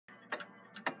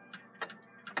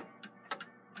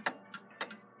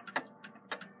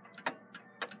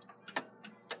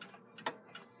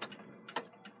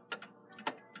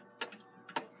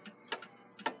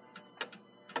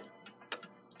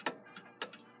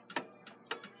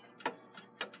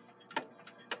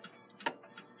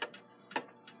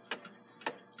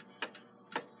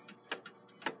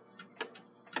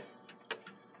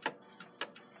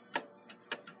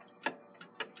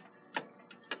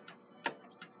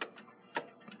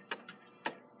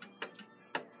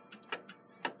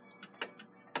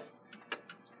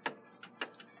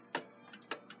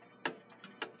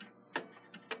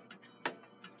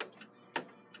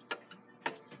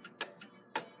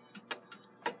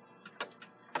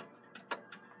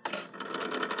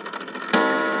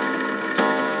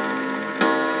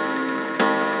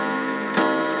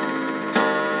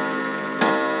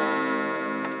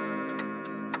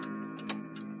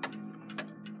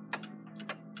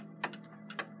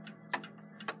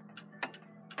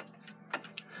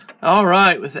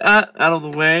Alright, with that out of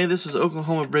the way, this is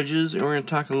Oklahoma Bridges, and we're going to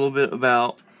talk a little bit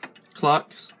about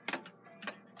clocks,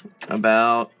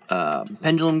 about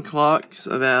pendulum clocks,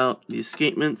 about the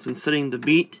escapements and setting the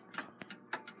beat.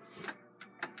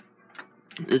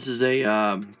 This is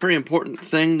a pretty important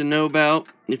thing to know about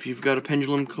if you've got a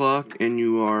pendulum clock and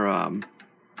you are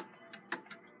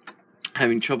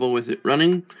having trouble with it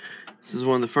running. This is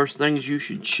one of the first things you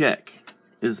should check,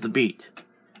 is the beat.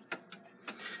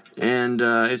 And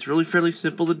it's really fairly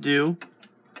simple to do.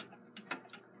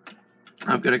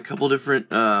 I've got a couple different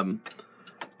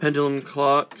pendulum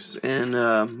clocks and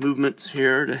movements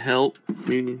here to help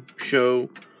me show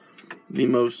the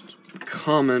most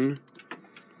common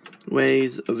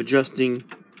ways of adjusting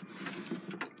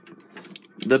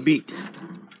the beat.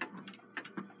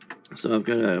 So I've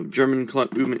got a German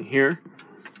clock movement here.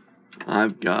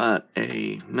 I've got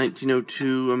a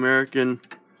 1902 American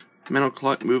mental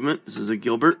clock movement. This is a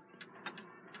Gilbert.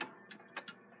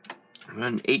 I've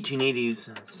got an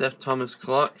 1880s Seth Thomas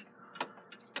clock.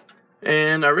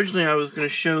 And originally I was going to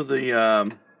show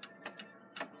the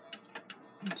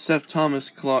Seth Thomas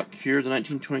clock here, the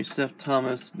 1920 Seth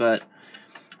Thomas, but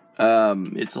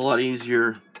it's a lot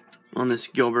easier on this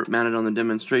Gilbert mounted on the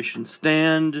demonstration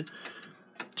stand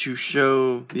to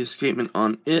show the escapement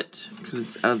on it because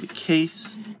it's out of the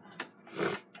case.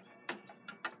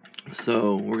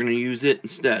 So we're going to use it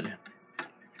instead.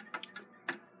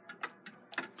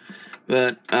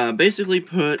 But basically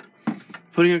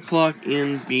putting a clock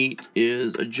in beat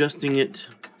is adjusting it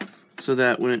so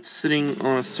that when it's sitting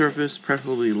on a surface,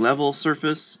 preferably level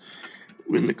surface,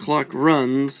 when the clock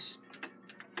runs,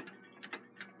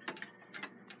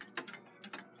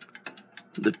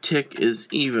 the tick is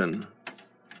even.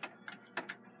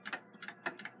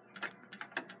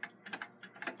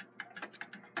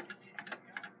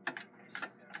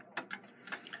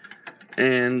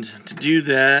 And to do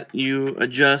that, you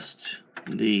adjust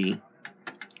the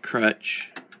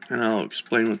crutch, and I'll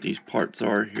explain what these parts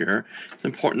are here. It's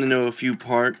important to know a few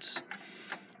parts.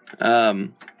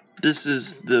 This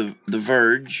is the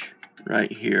verge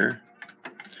right here,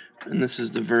 and this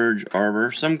is the verge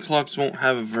arbor. Some clocks won't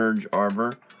have a verge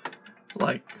arbor,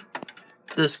 like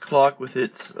this clock with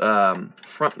its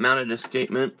front-mounted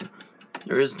escapement.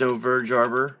 There is no verge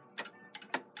arbor.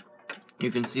 You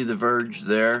can see the verge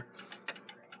there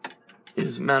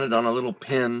is mounted on a little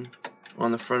pin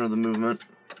on the front of the movement.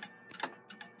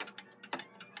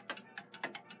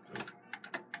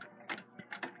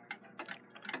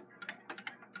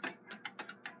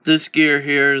 This gear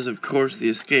here is of course the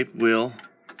escape wheel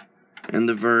and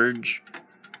the verge,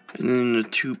 and then the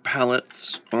two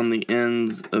pallets on the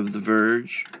ends of the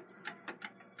verge.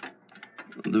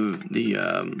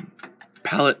 The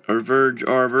pallet or verge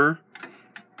arbor,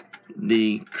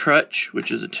 the crutch which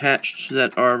is attached to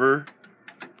that arbor,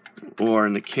 or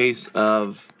in the case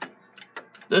of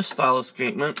this style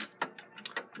escapement,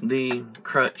 the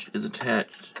crutch is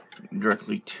attached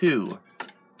directly to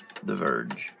the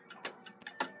verge.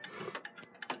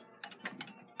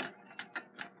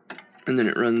 And then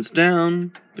it runs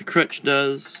down, the crutch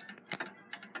does.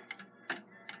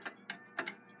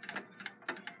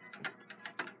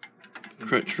 The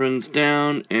crutch runs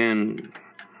down and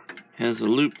has a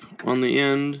loop on the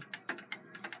end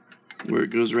where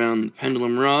it goes around the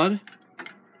pendulum rod.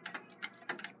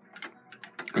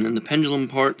 And then the pendulum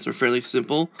parts are fairly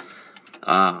simple.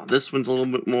 This one's a little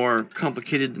bit more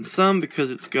complicated than some because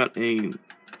it's got a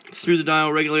through the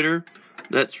dial regulator.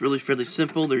 That's really fairly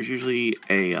simple. There's usually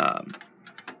a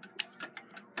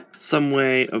some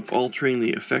way of altering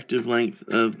the effective length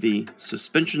of the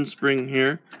suspension spring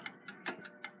here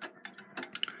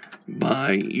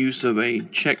by use of a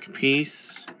check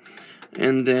piece.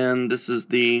 And then this is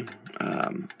the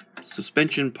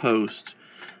suspension post.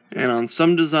 And on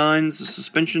some designs, the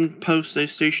suspension post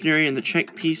stays stationary and the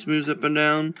check piece moves up and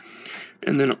down.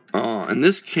 And then in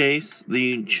this case,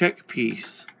 the check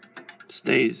piece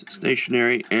stays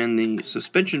stationary and the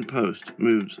suspension post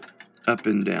moves up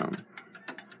and down.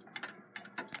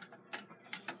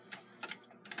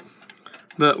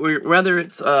 But whether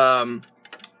it's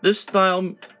this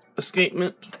style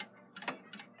escapement,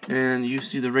 and you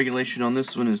see the regulation on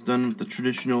this one is done with the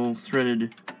traditional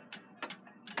threaded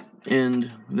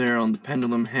end there on the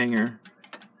pendulum hanger,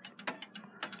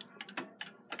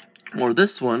 or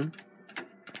this one,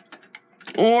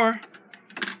 or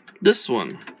this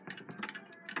one,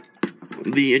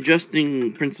 the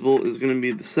adjusting principle is going to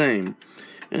be the same.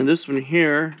 And this one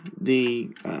here,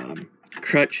 the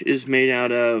crutch is made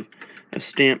out of a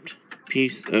stamped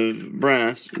piece of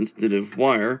brass instead of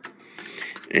wire,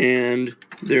 and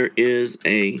there is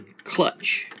a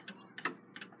clutch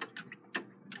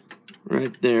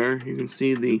right there. You can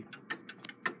see the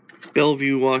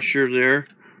Bellevue washer there,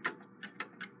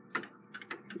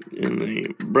 and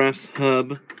the brass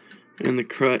hub and the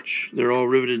crutch. They're all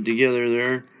riveted together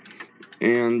there,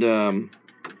 and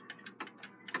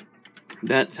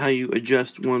that's how you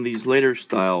adjust one of these later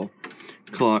style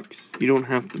clocks. You don't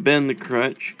have to bend the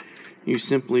crutch. You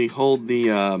simply hold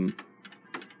the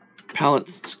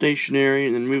pallets stationary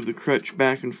and then move the crutch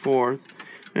back and forth,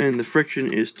 and the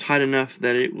friction is tight enough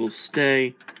that it will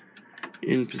stay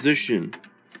in position.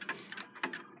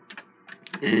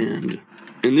 And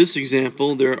in this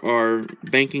example, there are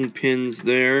banking pins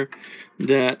there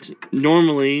that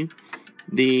normally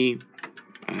the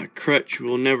crutch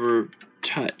will never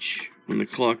touch when the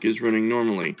clock is running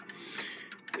normally,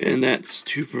 and that's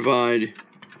to provide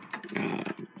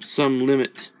some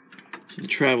limit to the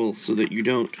travel so that you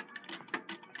don't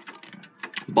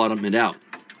bottom it out.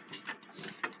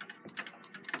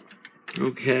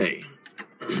 Okay.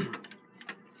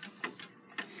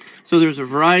 So there's a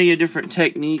variety of different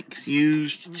techniques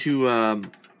used to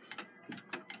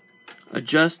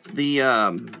adjust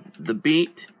the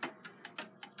beat.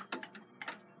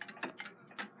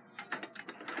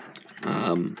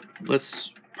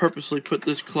 Let's purposely put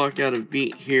this clock out of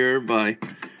beat here by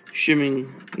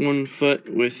shimming one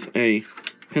foot with a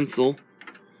pencil.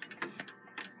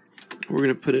 We're going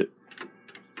to put it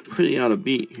pretty out of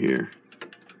beat here.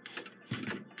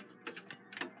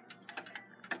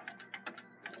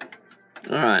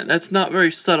 Alright, that's not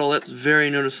very subtle, that's very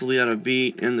noticeably out of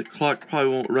beat, and the clock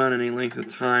probably won't run any length of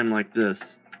time like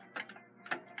this.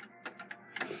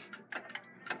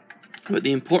 But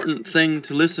the important thing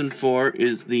to listen for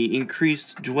is the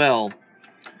increased dwell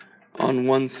on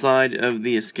one side of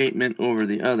the escapement over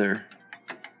the other.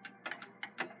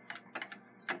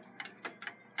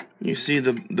 You see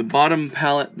the bottom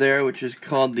pallet there, which is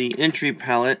called the entry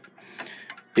pallet,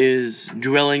 is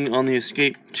dwelling on the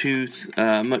escape tooth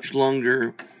much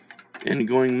longer and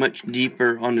going much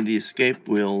deeper onto the escape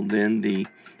wheel than the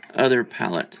other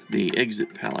pallet, the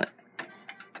exit pallet.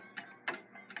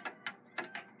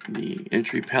 The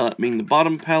entry pallet being the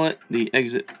bottom pallet, the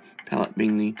exit pallet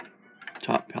being the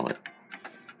top pallet.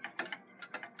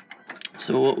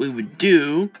 So what we would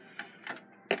do,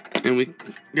 and we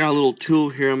got a little tool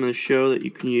here I'm going to show that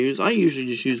you can use. I usually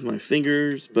just use my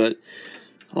fingers, but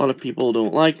a lot of people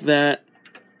don't like that.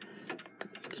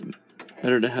 It's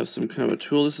better to have some kind of a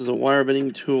tool. This is a wire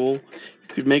bending tool. You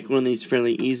could make one of these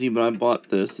fairly easy, but I bought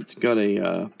this. It's got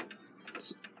a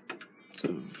it's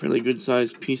a fairly good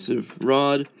sized piece of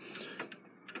rod,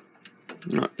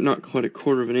 not quite a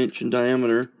 1/4 of an inch in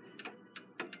diameter,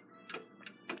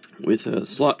 with a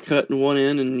slot cut in one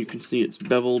end, and you can see it's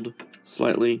beveled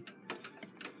slightly.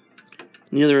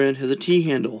 And the other end has a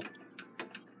T-handle.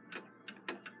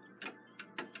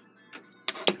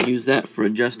 Use that for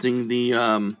adjusting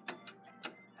the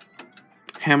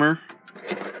hammer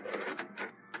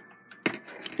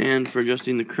and for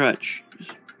adjusting the crutch.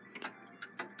 Just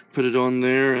put it on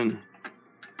there and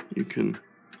you can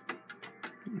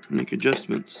make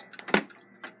adjustments.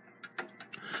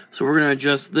 So we're going to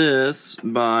adjust this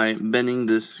by bending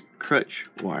this crutch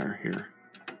wire here.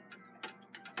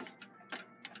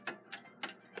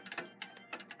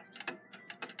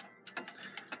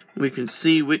 We can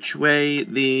see which way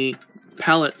the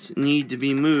pallets need to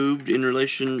be moved in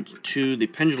relation to the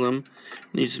pendulum.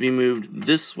 It needs to be moved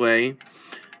this way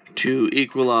to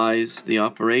equalize the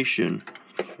operation.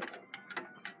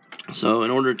 So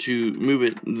in order to move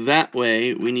it that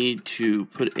way, we need to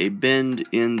put a bend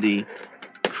in the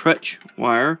crutch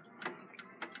wire.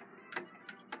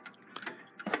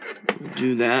 We'll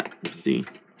do that with the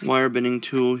wire bending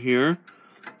tool here.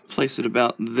 Place it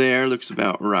about there, looks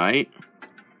about right.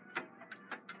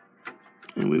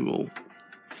 And we will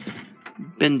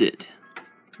bend it.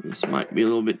 This might be a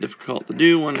little bit difficult to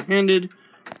do one-handed,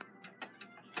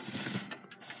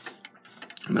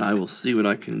 but I will see what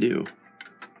I can do.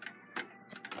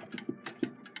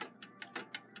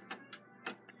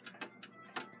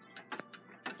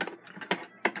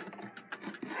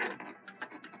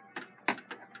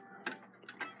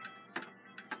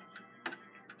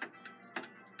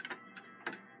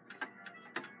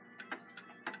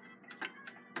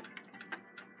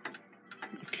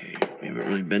 Okay, we haven't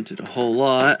really bent it a whole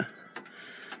lot.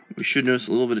 We should notice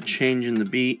a little bit of change in the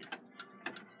beat.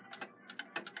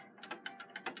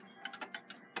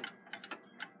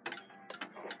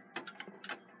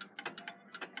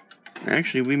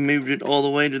 Actually, we moved it all the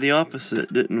way to the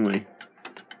opposite, didn't we?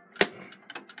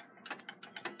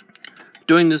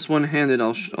 Doing this one-handed,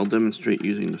 I'll demonstrate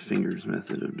using the fingers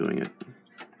method of doing it.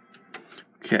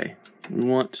 Okay, we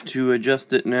want to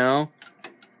adjust it now.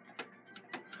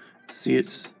 See,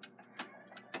 it's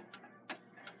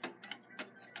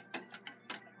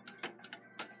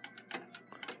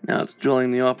now it's drilling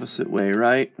the opposite way,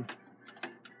 right?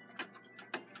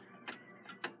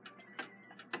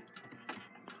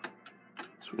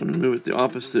 So we're going to move it the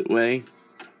opposite way.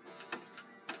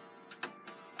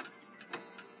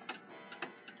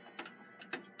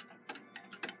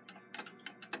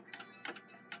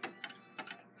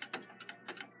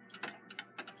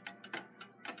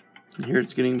 And here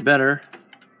it's getting better.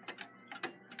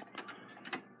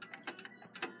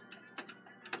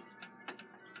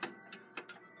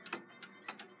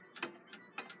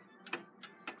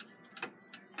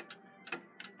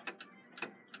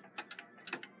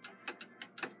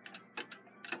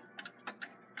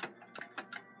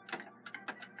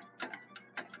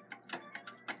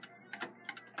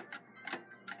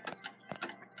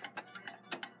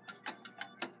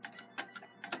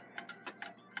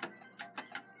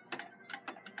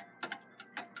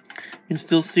 You can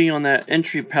still see on that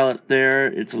entry pallet there,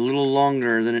 it's a little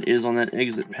longer than it is on that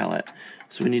exit pallet.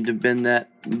 So we need to bend that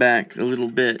back a little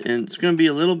bit. And it's going to be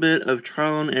a little bit of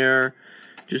trial and error,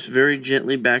 just very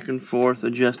gently back and forth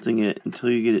adjusting it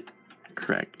until you get it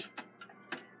correct.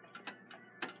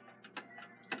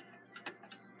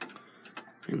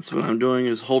 And so what I'm doing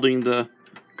is holding the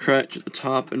crutch at the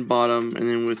top and bottom, and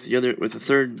then with the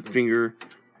third finger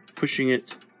pushing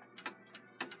it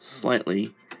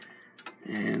slightly,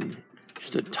 and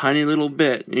just a tiny little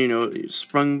bit, you know, it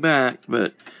sprung back,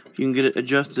 but you can get it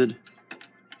adjusted.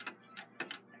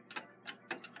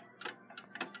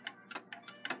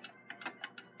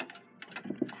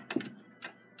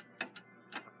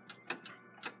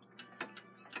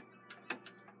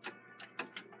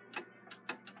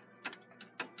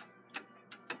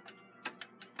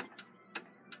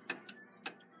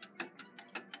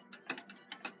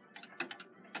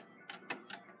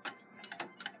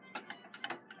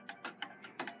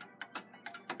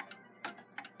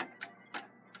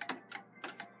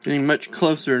 Getting much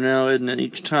closer now, isn't it,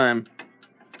 each time?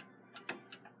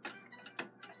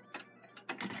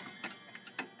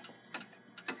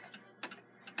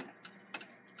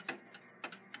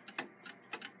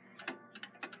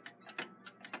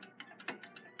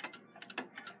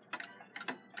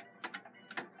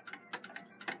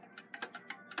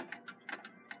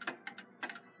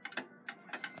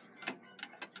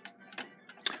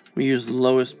 We use the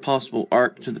lowest possible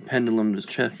arc to the pendulum to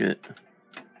check it.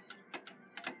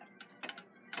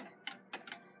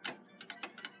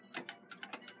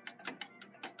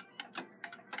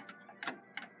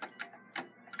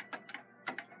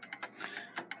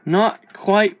 Not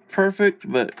quite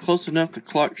perfect, but close enough the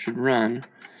clock should run.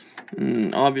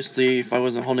 And obviously, if I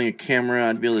wasn't holding a camera,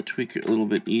 I'd be able to tweak it a little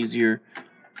bit easier.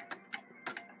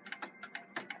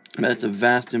 But that's a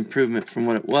vast improvement from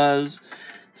what it was.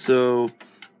 So,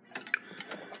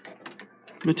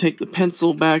 I'm going to take the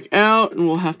pencil back out, and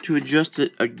we'll have to adjust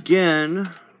it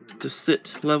again to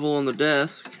sit level on the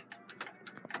desk.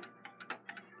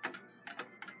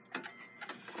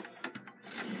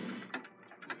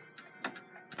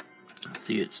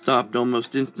 See, it stopped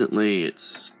almost instantly.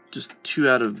 It's just too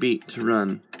out of beat to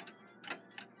run.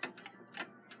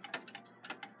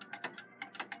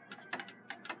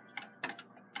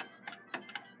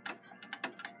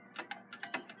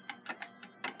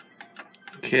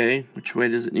 Okay, which way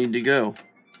does it need to go?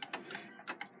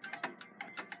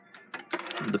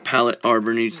 The pallet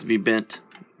arbor needs to be bent,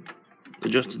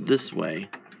 adjusted this way.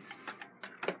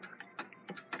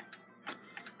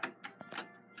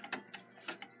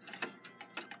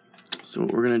 So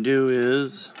what we're going to do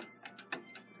is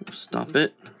we'll stop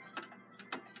it,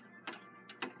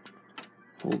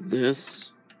 hold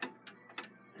this,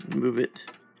 and move it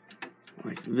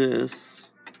like this,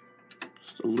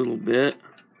 just a little bit.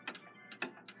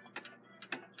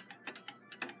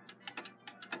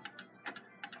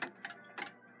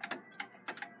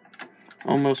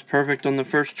 Almost perfect on the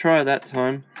first try that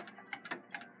time.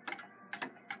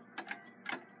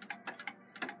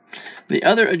 The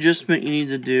other adjustment you need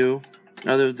to do,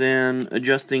 other than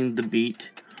adjusting the beat,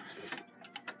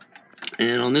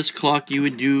 and on this clock you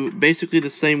would do basically the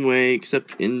same way,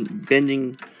 except in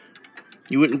bending,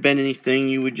 you wouldn't bend anything,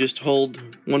 you would just hold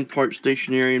one part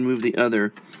stationary and move the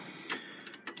other.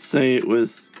 Say it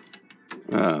was,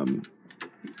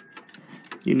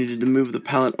 you needed to move the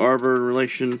pallet arbor in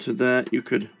relation to that, you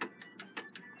could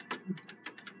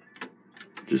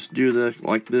just do that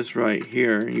like this right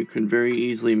here. You can very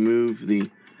easily move the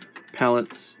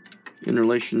pallets in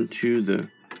relation to the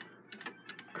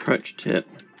crutch tip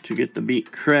to get the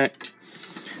beat correct,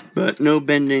 but no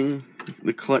bending.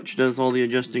 The clutch does all the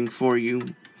adjusting for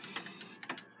you.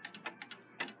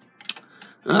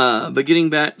 But getting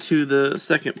back to the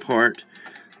second part,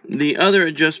 the other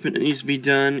adjustment that needs to be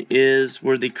done is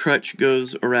where the crutch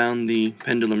goes around the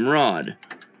pendulum rod.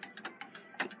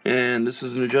 And this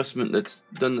is an adjustment that's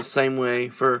done the same way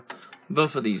for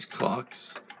both of these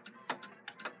clocks.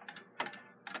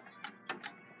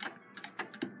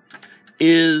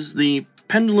 Is the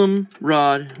pendulum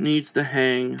rod needs to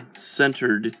hang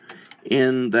centered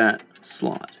in that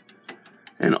slot.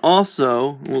 And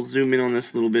also, we'll zoom in on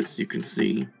this a little bit so you can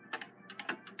see.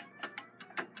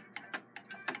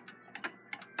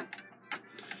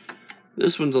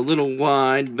 This one's a little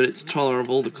wide, but it's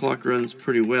tolerable. The clock runs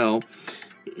pretty well.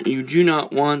 You do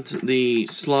not want the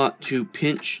slot to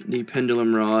pinch the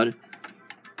pendulum rod.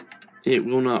 It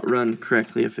will not run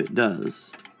correctly if it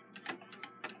does.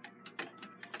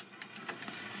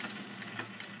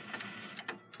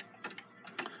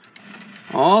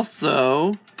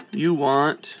 Also, you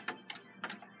want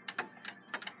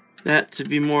that to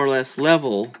be more or less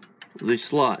level, the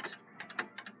slot.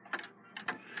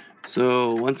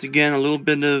 So once again, a little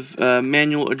bit of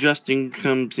manual adjusting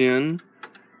comes in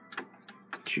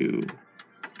to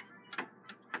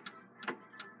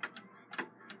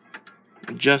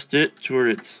adjust it to where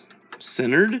it's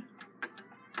centered,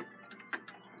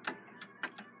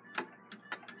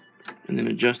 and then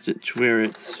adjust it to where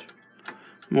it's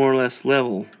more or less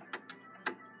level.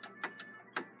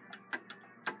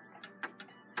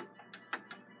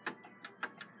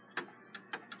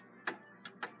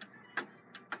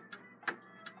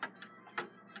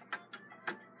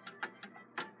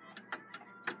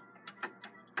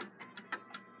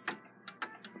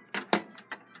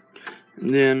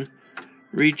 And then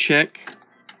recheck.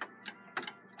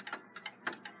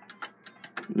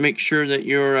 Make sure that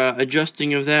your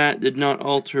adjusting of that did not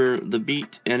alter the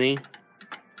beat any.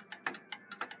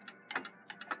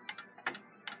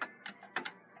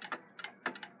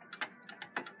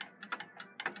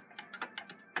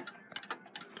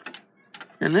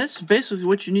 And that's basically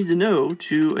what you need to know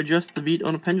to adjust the beat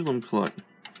on a pendulum clock.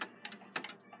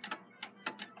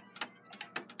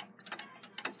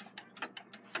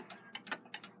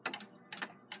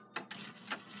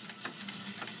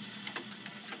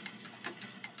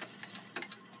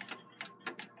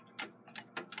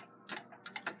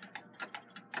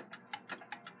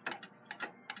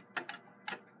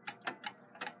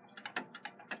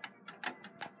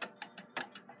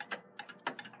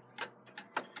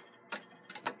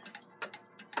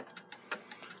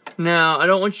 Now, I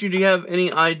don't want you to have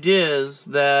any ideas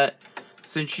that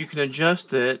since you can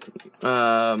adjust it,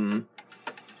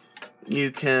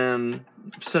 you can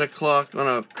set a clock on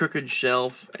a crooked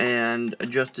shelf and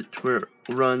adjust it to where it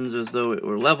runs as though it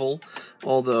were level,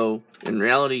 although in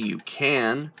reality you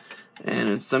can, and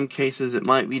in some cases it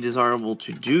might be desirable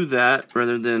to do that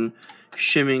rather than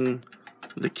shimming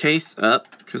the case up,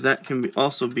 because that can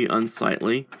also be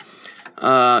unsightly.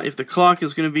 If the clock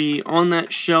is going to be on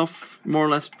that shelf more or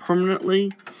less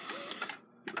permanently,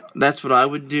 that's what I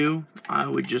would do. I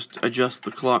would just adjust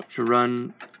the clock to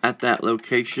run at that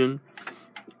location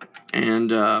and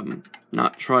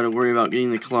not try to worry about getting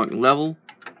the clock level.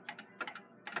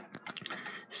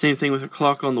 Same thing with a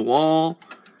clock on the wall.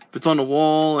 If it's on the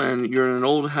wall and you're in an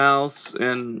old house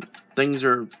and things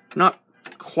are not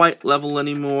quite level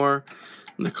anymore,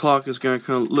 the clock is going to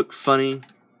kind of look funny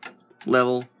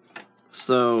level.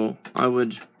 So I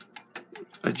would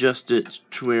adjust it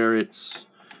to where it's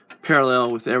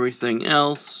parallel with everything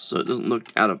else so it doesn't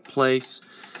look out of place,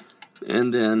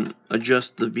 and then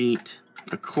adjust the beat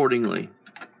accordingly.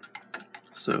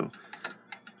 So,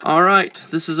 alright,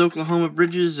 this is Oklahoma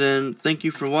Bridges, and thank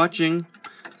you for watching.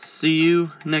 See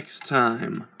you next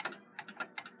time.